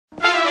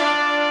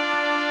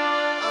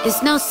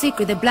It's no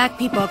secret that black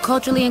people are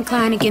culturally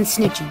inclined against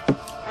snitching.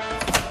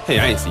 Hey,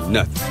 I ain't seen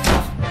nothing.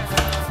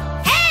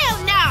 Hell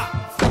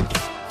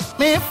no!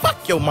 Man,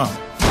 fuck your mom.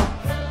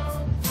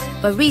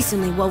 But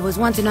recently, what was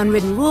once an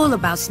unwritten rule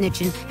about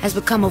snitching has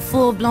become a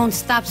full-blown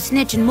stop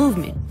snitching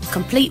movement,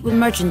 complete with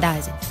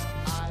merchandising.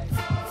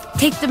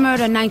 Take the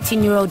murder of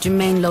 19-year-old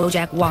Jermaine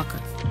LoJack Walker,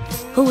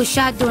 who was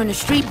shot during a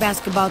street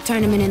basketball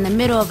tournament in the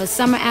middle of a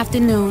summer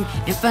afternoon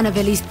in front of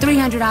at least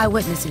 300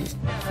 eyewitnesses.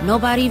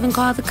 Nobody even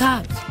called the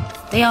cops.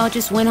 They all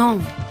just went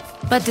home.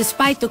 But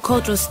despite the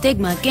cultural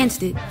stigma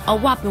against it, a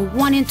whopping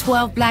 1 in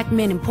 12 black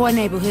men in poor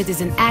neighborhoods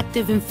is an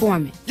active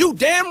informant. You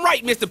damn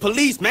right, Mr.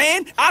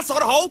 Policeman. I saw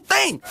the whole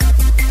thing.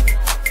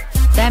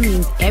 That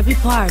means every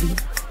party,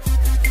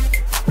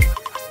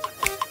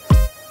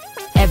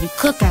 every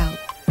cookout,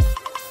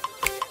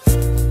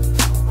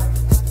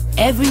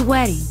 every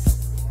wedding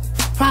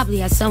probably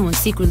has someone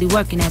secretly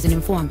working as an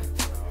informant.